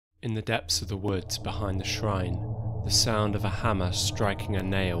In the depths of the woods behind the shrine, the sound of a hammer striking a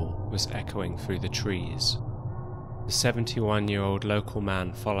nail was echoing through the trees. The 71-year-old local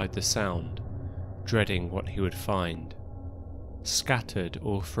man followed the sound, dreading what he would find. Scattered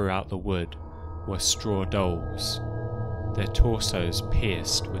all throughout the wood were straw dolls, their torsos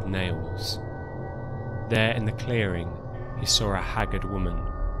pierced with nails. There in the clearing, he saw a haggard woman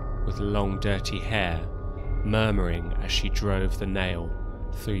with long dirty hair, murmuring as she drove the nail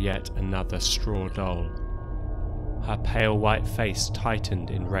through yet another straw doll. Her pale white face tightened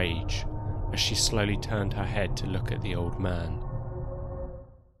in rage as she slowly turned her head to look at the old man.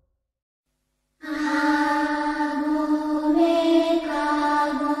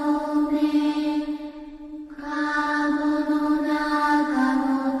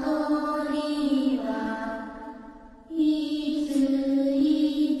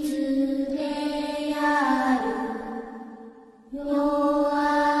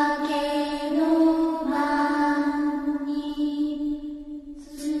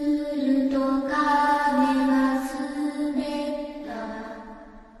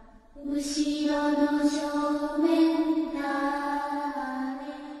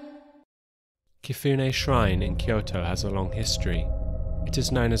 Kifune Shrine in Kyoto has a long history. It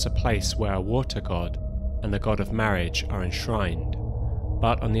is known as a place where a water god and the god of marriage are enshrined,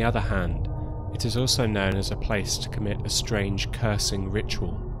 but on the other hand, it is also known as a place to commit a strange cursing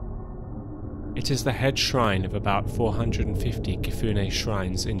ritual. It is the head shrine of about 450 Kifune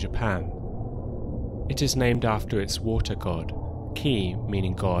shrines in Japan. It is named after its water god, Ki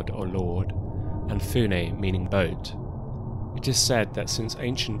meaning god or lord, and Fune meaning boat. It is said that since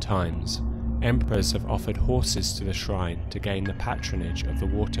ancient times, emperors have offered horses to the shrine to gain the patronage of the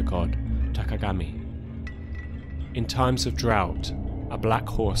water god Takagami. In times of drought, a black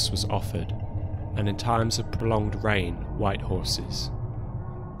horse was offered, and in times of prolonged rain, white horses.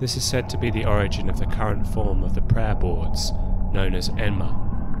 This is said to be the origin of the current form of the prayer boards, known as emma.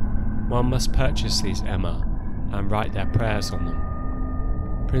 One must purchase these emma and write their prayers on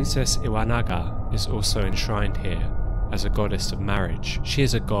them. Princess Iwanaga is also enshrined here as a goddess of marriage. She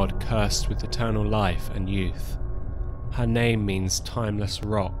is a god cursed with eternal life and youth. Her name means timeless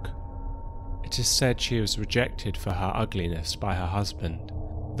rock. It is said she was rejected for her ugliness by her husband,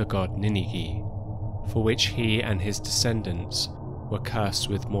 the god Ninigi, for which he and his descendants were cursed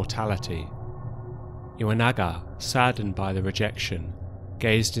with mortality. Iwanaga, saddened by the rejection,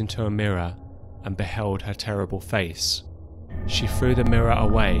 gazed into a mirror and beheld her terrible face. She threw the mirror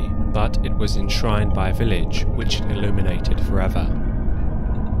away, but it was enshrined by a village which it illuminated forever.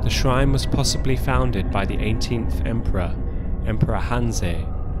 The shrine was possibly founded by the 18th emperor, Emperor Hanzei,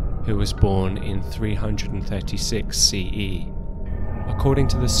 who was born in 336 CE. According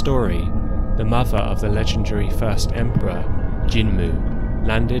to the story, the mother of the legendary first emperor, Jinmu,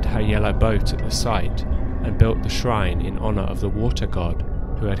 landed her yellow boat at the site and built the shrine in honor of the water god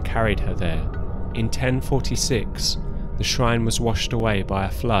who had carried her there. In 1046, the shrine was washed away by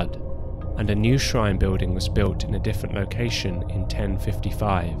a flood, and a new shrine building was built in a different location in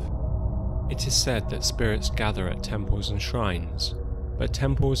 1055. It is said that spirits gather at temples and shrines, but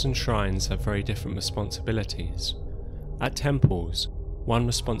temples and shrines have very different responsibilities. At temples, one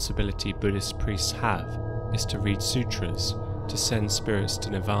responsibility Buddhist priests have is to read sutras to send spirits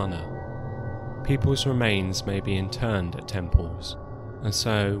to nirvana. People's remains may be interned at temples, and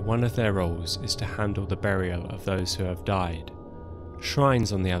so one of their roles is to handle the burial of those who have died.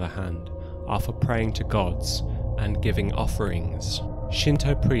 Shrines, on the other hand, are for praying to gods and giving offerings.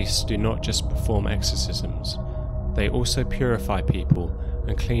 Shinto priests do not just perform exorcisms, they also purify people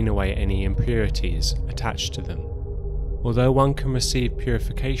and clean away any impurities attached to them. Although one can receive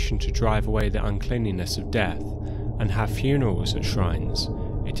purification to drive away the uncleanliness of death and have funerals at shrines,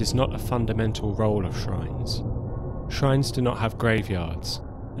 it is not a fundamental role of shrines. Shrines do not have graveyards,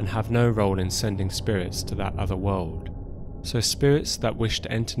 and have no role in sending spirits to that other world, so spirits that wish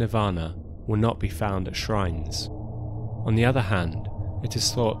to enter nirvana will not be found at shrines. On the other hand, it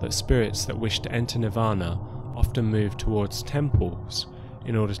is thought that spirits that wish to enter nirvana often move towards temples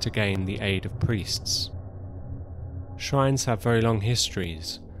in order to gain the aid of priests. Shrines have very long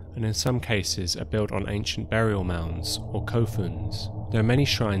histories, and in some cases are built on ancient burial mounds or kofuns. There are many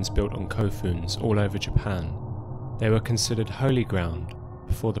shrines built on kofuns all over Japan. They were considered holy ground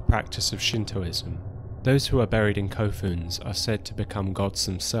before the practice of Shintoism. Those who are buried in kofuns are said to become gods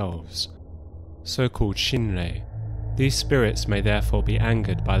themselves, so-called shinrei. These spirits may therefore be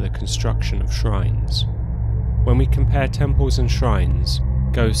angered by the construction of shrines. When we compare temples and shrines,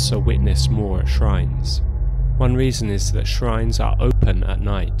 ghosts are witnessed more at shrines. One reason is that shrines are open at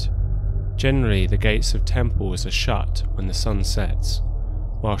night. Generally, the gates of temples are shut when the sun sets,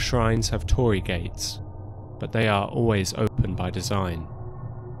 while shrines have torii gates, but they are always open by design.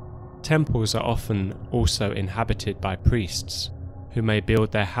 Temples are often also inhabited by priests, who may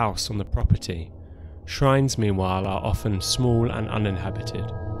build their house on the property. Shrines, meanwhile, are often small and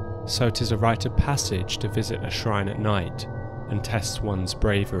uninhabited, so it is a rite of passage to visit a shrine at night and test one's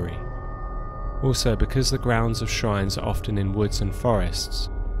bravery. Also, because the grounds of shrines are often in woods and forests,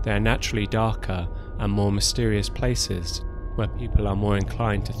 they are naturally darker and more mysterious places where people are more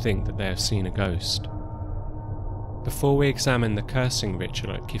inclined to think that they have seen a ghost. Before we examine the cursing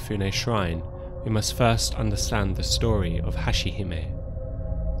ritual at Kifune Shrine, we must first understand the story of Hashihime.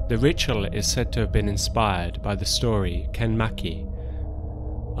 The ritual is said to have been inspired by the story Kenmaki.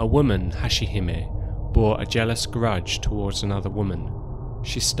 A woman, Hashihime, bore a jealous grudge towards another woman.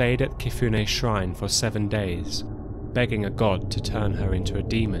 She stayed at Kifune Shrine for 7 days, begging a god to turn her into a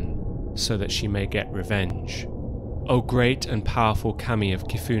demon so that she may get revenge. O great and powerful kami of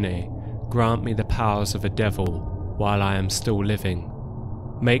Kifune, grant me the powers of a devil while I am still living.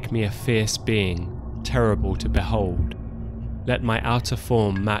 Make me a fierce being, terrible to behold. Let my outer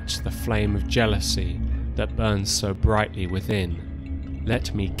form match the flame of jealousy that burns so brightly within.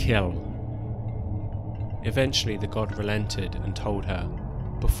 Let me kill. Eventually the god relented and told her,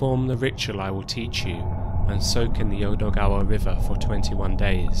 "Perform the ritual I will teach you, and soak in the Yodogawa River for 21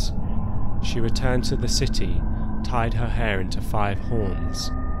 days. She returned to the city, tied her hair into 5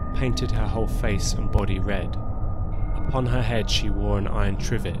 horns, painted her whole face and body red. Upon her head she wore an iron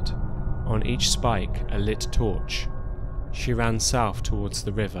trivet, on each spike a lit torch. She ran south towards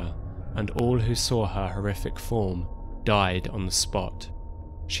the river, and all who saw her horrific form died on the spot.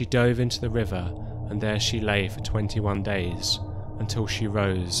 She dove into the river, and there she lay for 21 days, until she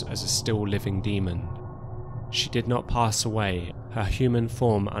rose as a still living demon. She did not pass away, her human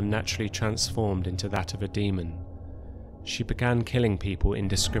form unnaturally transformed into that of a demon. She began killing people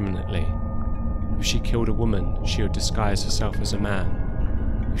indiscriminately. If she killed a woman, she would disguise herself as a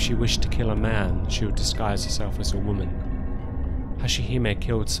man. If she wished to kill a man, she would disguise herself as a woman. Hashihime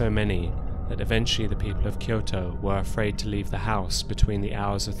killed so many that eventually the people of Kyoto were afraid to leave the house between the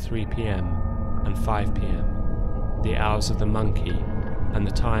hours of 3 p.m. and 5 p.m, the hours of the monkey, and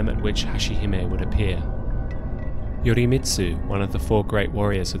the time at which Hashihime would appear. Yorimitsu, one of the 4 great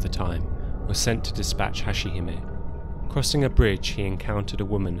warriors of the time, was sent to dispatch Hashihime. Crossing a bridge, he encountered a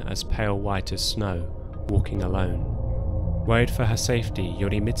woman as pale white as snow, walking alone. Worried for her safety,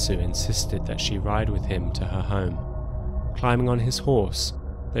 Yorimitsu insisted that she ride with him to her home. Climbing on his horse,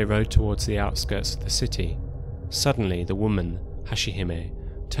 they rode towards the outskirts of the city. Suddenly, the woman, Hashihime,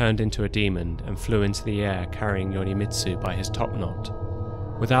 turned into a demon and flew into the air, carrying Yorimitsu by his top knot.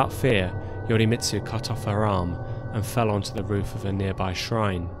 Without fear, Yorimitsu cut off her arm and fell onto the roof of a nearby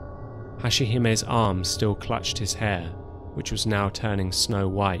shrine. Hashihime's arm still clutched his hair, which was now turning snow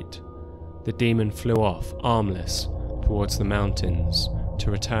white. The demon flew off, armless, towards the mountains,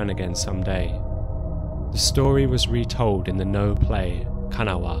 to return again someday. The story was retold in the No play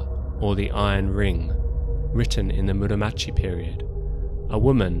Kanawa, or the Iron Ring, written in the Muromachi period. A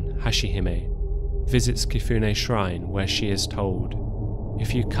woman, Hashihime, visits Kifune Shrine where she is told,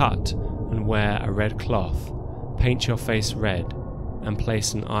 "If you cut and wear a red cloth, paint your face red, and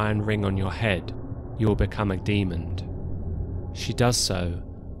place an iron ring on your head, you will become a demon." She does so,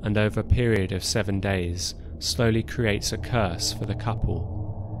 and over a period of 7 days, slowly creates a curse for the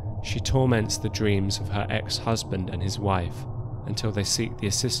couple. She torments the dreams of her ex-husband and his wife until they seek the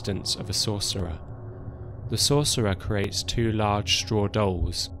assistance of a sorcerer. The sorcerer creates 2 large straw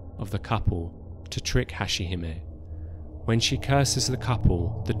dolls of the couple to trick Hashihime. When she curses the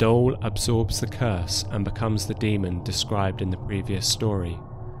couple, the doll absorbs the curse and becomes the demon described in the previous story.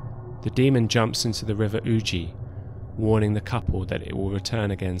 The demon jumps into the river Uji, warning the couple that it will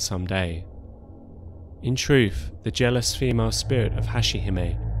return again someday. In truth, the jealous female spirit of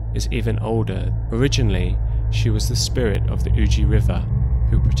Hashihime is even older. Originally, she was the spirit of the Uji River,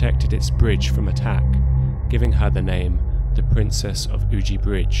 who protected its bridge from attack, giving her the name the Princess of Uji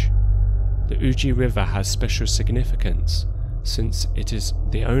Bridge. The Uji River has special significance, since it is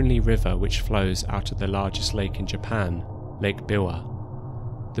the only river which flows out of the largest lake in Japan, Lake Biwa.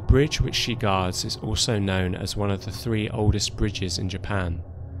 The bridge which she guards is also known as one of the 3 oldest bridges in Japan.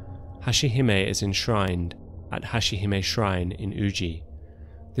 Hashihime is enshrined at Hashihime Shrine in Uji.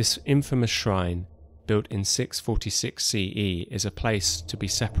 This infamous shrine, built in 646 CE, is a place to be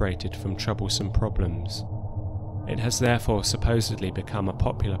separated from troublesome problems. It has therefore supposedly become a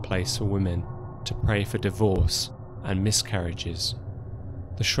popular place for women to pray for divorce and miscarriages.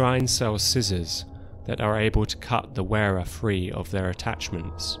 The shrine sells scissors that are able to cut the wearer free of their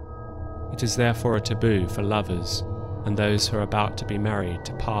attachments. It is therefore a taboo for lovers and those who are about to be married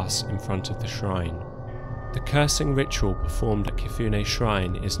to pass in front of the shrine. The cursing ritual performed at Kifune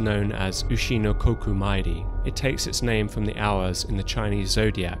Shrine is known as Ushi no Koku Mairi. It takes its name from the hours in the Chinese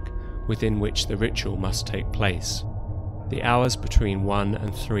zodiac within which the ritual must take place. The hours between 1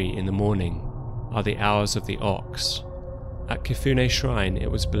 and 3 in the morning are the hours of the ox. At Kifune Shrine,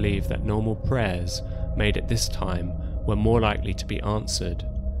 it was believed that normal prayers made at this time were more likely to be answered.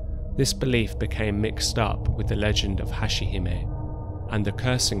 This belief became mixed up with the legend of Hashihime, and the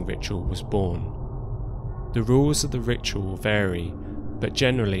cursing ritual was born. The rules of the ritual vary, but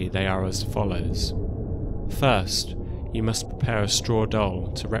generally they are as follows. First, you must prepare a straw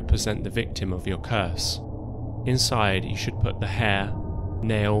doll to represent the victim of your curse. Inside, you should put the hair,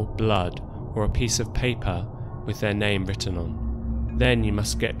 nail, blood, or a piece of paper with their name written on. Then you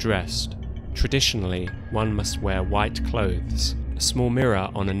must get dressed. Traditionally, one must wear white clothes, a small mirror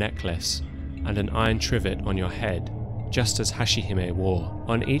on a necklace, and an iron trivet on your head, just as Hashihime wore.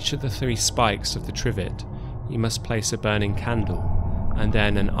 On each of the 3 spikes of the trivet, you must place a burning candle, and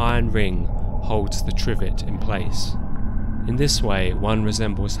then an iron ring holds the trivet in place. In this way, one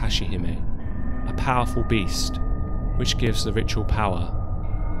resembles Hashihime, a powerful beast, which gives the ritual power.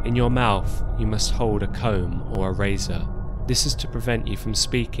 In your mouth, you must hold a comb or a razor. This is to prevent you from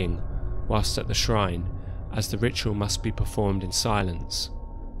speaking whilst at the shrine, as the ritual must be performed in silence.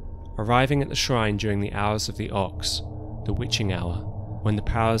 Arriving at the shrine during the hours of the ox, the witching hour, when the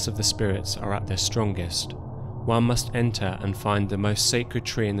powers of the spirits are at their strongest, one must enter and find the most sacred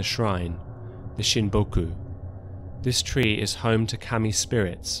tree in the shrine, the Shinboku. This tree is home to kami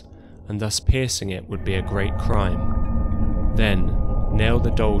spirits, and thus piercing it would be a great crime. Then, nail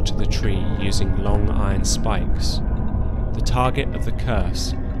the doll to the tree using long iron spikes. The target of the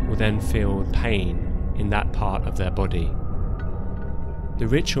curse will then feel pain in that part of their body. The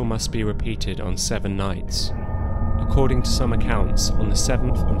ritual must be repeated on 7 nights. According to some accounts, on the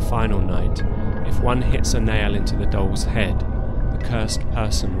 7th and final night, if one hits a nail into the doll's head, the cursed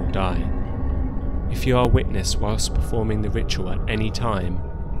person will die. If you are witness whilst performing the ritual at any time,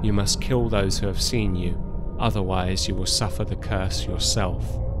 you must kill those who have seen you, otherwise you will suffer the curse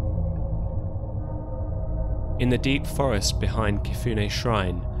yourself. In the deep forest behind Kifune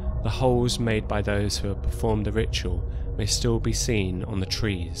Shrine, the holes made by those who have performed the ritual may still be seen on the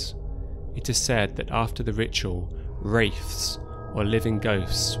trees. It is said that after the ritual, wraiths, or living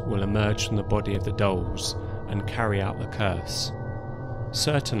ghosts, will emerge from the body of the dolls and carry out the curse.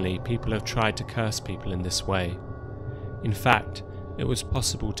 Certainly, people have tried to curse people in this way. In fact, it was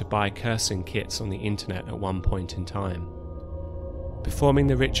possible to buy cursing kits on the internet at one point in time. Performing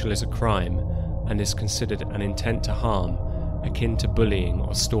the ritual is a crime and is considered an intent to harm, akin to bullying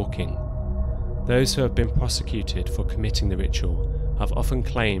or stalking. Those who have been prosecuted for committing the ritual have often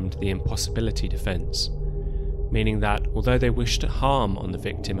claimed the impossibility defense, meaning that although they wished harm on the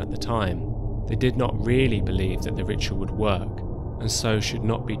victim at the time, they did not really believe that the ritual would work, and so should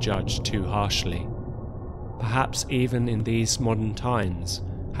not be judged too harshly. Perhaps even in these modern times,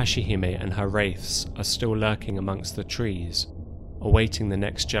 Hashihime and her wraiths are still lurking amongst the trees, awaiting the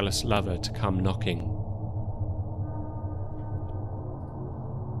next jealous lover to come knocking.